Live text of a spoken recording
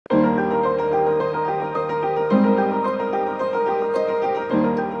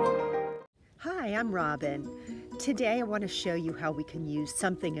I'm Robin. Today I want to show you how we can use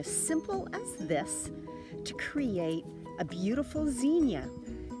something as simple as this to create a beautiful zinnia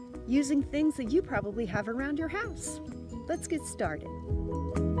using things that you probably have around your house. Let's get started.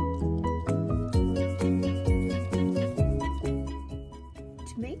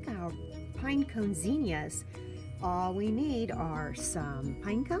 To make our pine cone zinnias, all we need are some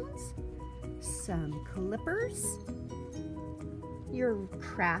pine cones, some clippers, your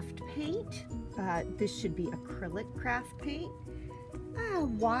craft paint. This should be acrylic craft paint,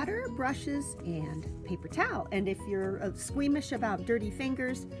 water, brushes, and paper towel. And if you're squeamish about dirty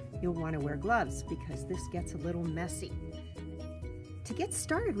fingers, you'll want to wear gloves because this gets a little messy. To get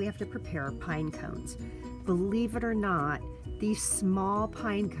started, we have to prepare our pine cones. Believe it or not, these small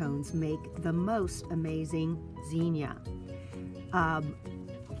pine cones make the most amazing zinnia.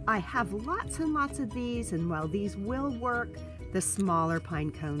 I have lots and lots of these, and while these will work, the smaller pine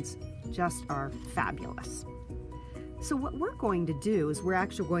cones just are fabulous. So what we're going to do is we're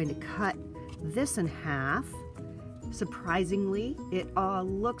actually going to cut this in half. Surprisingly, it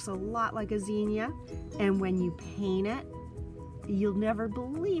looks a lot like a zinnia, and when you paint it, you'll never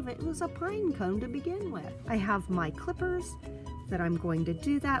believe it was a pine cone to begin with. I have my clippers that I'm going to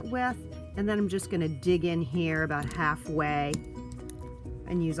do that with, and then I'm just going to dig in here about halfway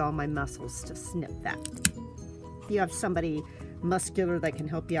and use all my muscles to snip that. If you have somebody muscular that can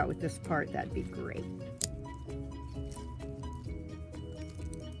help you out with this part, that'd be great.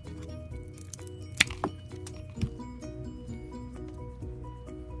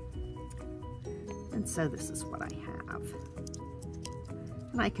 And so this is what I have.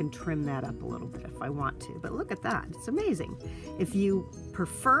 And I can trim that up a little bit if I want to, but look at that, it's amazing. If you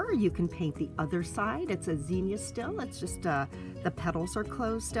prefer, you can paint the other side. It's a zinnia still, it's just the petals are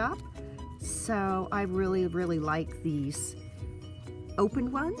closed up. So I really, really like these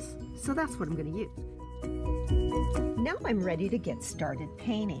open ones, so that's what I'm going to use. Now I'm ready to get started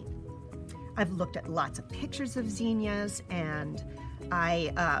painting. I've looked at lots of pictures of zinnias, and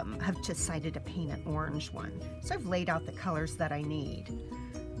I have decided to paint an orange one. So I've laid out the colors that I need.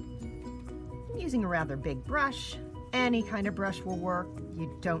 I'm using a rather big brush. Any kind of brush will work.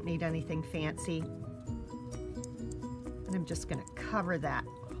 You don't need anything fancy. And I'm just going to cover that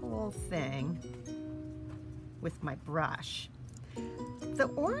whole thing with my brush. The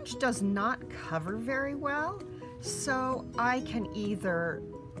orange does not cover very well, so I can either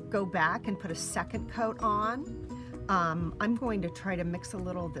go back and put a second coat on. I'm going to try to mix a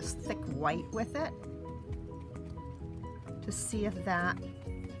little of this thick white with it to see if that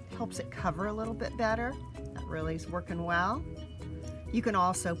helps it cover a little bit better. That really is working well. You can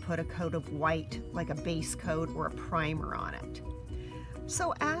also put a coat of white, like a base coat or a primer on it.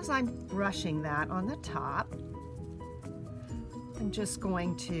 So as I'm brushing that on the top, I'm just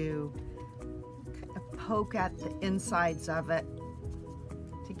going to kind of poke at the insides of it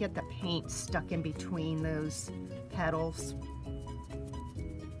to get the paint stuck in between those petals.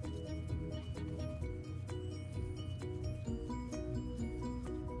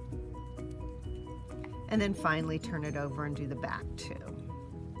 And then finally turn it over and do the back too.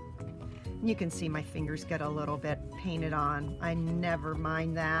 And you can see my fingers get a little bit painted on. I never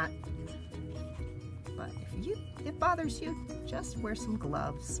mind that. But if it bothers you, just wear some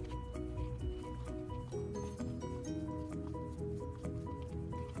gloves.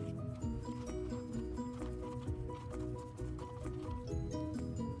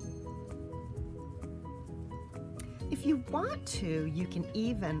 If you want to, you can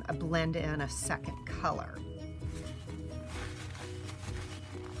even blend in a second color.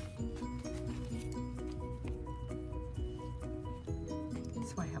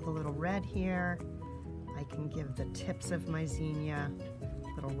 So I have a little red here. I can give the tips of my zinnia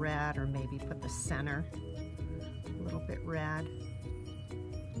a little red, or maybe put the center a little bit red.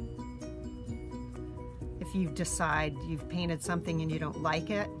 If you decide you've painted something and you don't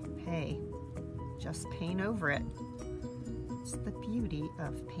like it, hey, just paint over it. It's the beauty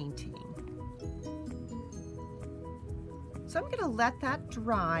of painting. So I'm going to let that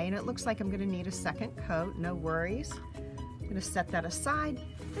dry, and it looks like I'm going to need a second coat. No worries. I'm going to set that aside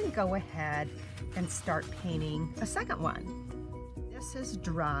and go ahead and start painting a second one. This is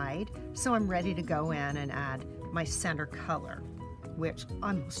dried, so I'm ready to go in and add my center color, which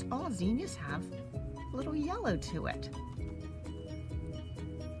almost all zinnias have a little yellow to it.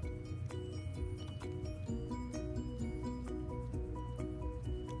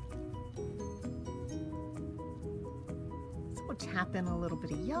 So we'll tap in a little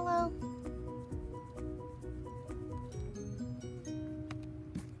bit of yellow.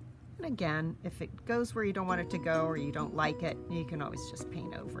 And again, if it goes where you don't want it to go or you don't like it, you can always just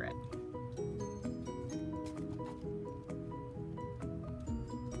paint over it.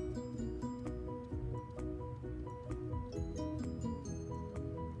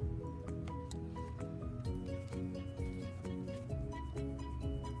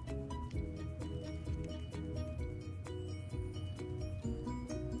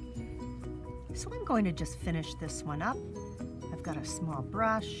 So I'm going to just finish this one up. I've got a small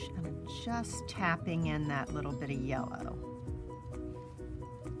brush and I'm just tapping in that little bit of yellow.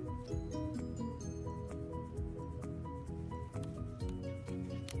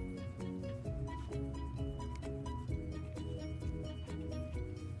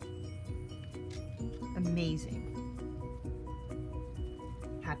 Amazing.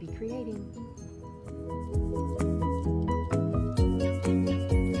 Happy creating.